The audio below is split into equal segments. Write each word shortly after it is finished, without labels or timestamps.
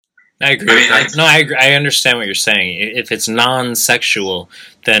I agree. No, I agree. I understand what you're saying. If it's non-sexual,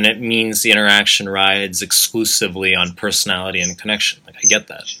 then it means the interaction rides exclusively on personality and connection. Like I get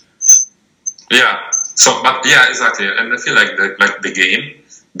that. Yeah. So, but yeah, exactly. And I feel like the game,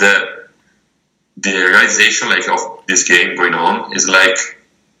 the realization like of this game going on is like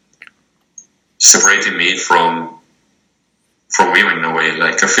separating me from women in a way.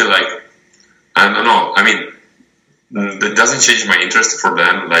 Like I feel like I don't know. I mean, it doesn't change my interest for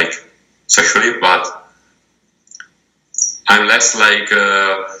them, like sexually, but I'm less like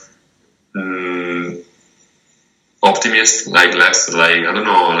optimist, like less like I don't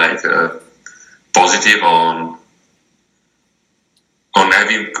know, like positive on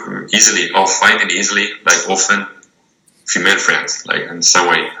having easily or finding easily, like often female friends, like in some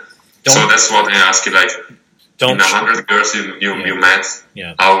way. So that's what I ask you, like in 100 girls you met,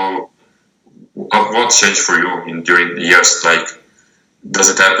 how what changed for you during the years? Like, does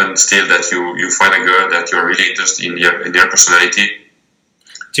it happen still that you find a girl that you're really interested in their personality?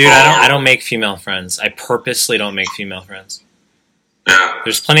 Dude, I don't make female friends. I purposely don't make female friends. Yeah.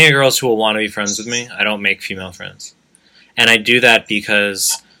 There's plenty of girls who will want to be friends with me. I don't make female friends. And I do that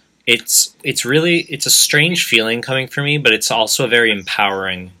because it's a strange feeling coming from me, but it's also a very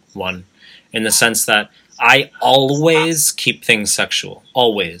empowering one in the sense that I always keep things sexual.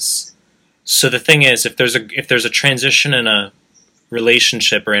 Always. So the thing is, if there's a transition in a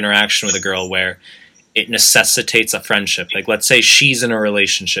relationship or interaction with a girl where it necessitates a friendship, like let's say she's in a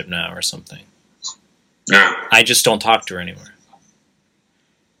relationship now or something, I just don't talk to her anymore.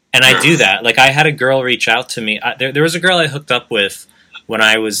 And I do that. Like I had a girl reach out to me. There was a girl I hooked up with when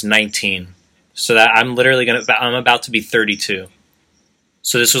I was 19. So that I'm about to be 32.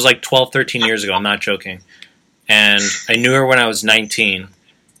 So this was like 12, 13 years ago. I'm not joking. And I knew her when I was 19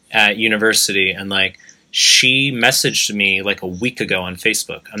 at university, and like she messaged me like a week ago on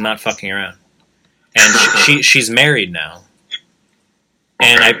Facebook. I'm not fucking around. And she's married now.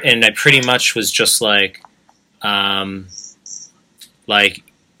 And I pretty much was just like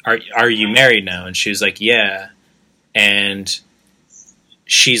are you married now? And she was like, yeah. And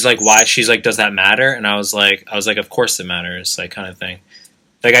she's like, why? She's like, does that matter? And I was like, of course it matters, like kind of thing.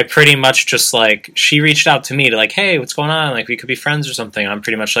 Like I pretty much just like, she reached out to me to like, hey, what's going on? Like we could be friends or something. I'm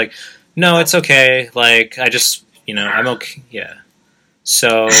pretty much like, no, it's okay. Like I just, I'm okay. Yeah.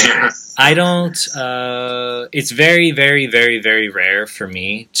 So I don't, it's very, very, very, very rare for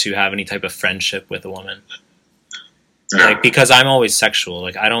me to have any type of friendship with a woman. Like, because I'm always sexual.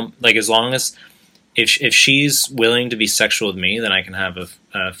 Like I don't, like as long as, if she's willing to be sexual with me, then I can have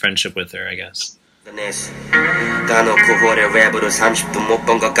a friendship with her, I guess. 까놓고 후회 랩으로 30도 못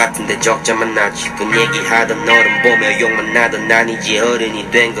본 것 같은데 적자만 나지 분 얘기하던 너를 보며 욕만 나던 난 이제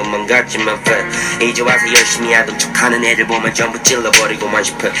어른이 된 것만 같지만 이제 와서 열심히 하던 척하는 애들 보면 전부 찔러버리고만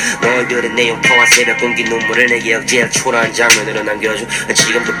싶어 너희들의 내용 통화 새벽 공기 눈물을 내게 제일 초라한 장면으로 남겨줘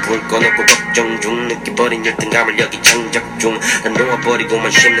지금도 불 꺼놓고 걱정 중 느껴버린 열등감을 여기 장작 중난 놓아버리고만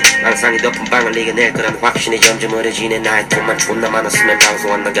싶는 항상이 덮은 방을 이겨낼 거란 확신이 점점 어려지네 나의 돈만 존나 많았으면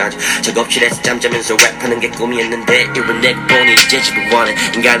방송 안 나가지 작업실에서 잠자면서 랩하는 게 꿈이었는데 이런 내 폰이 이제 집을 원해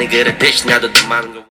인간은 그래 대신 나도 더 많은 거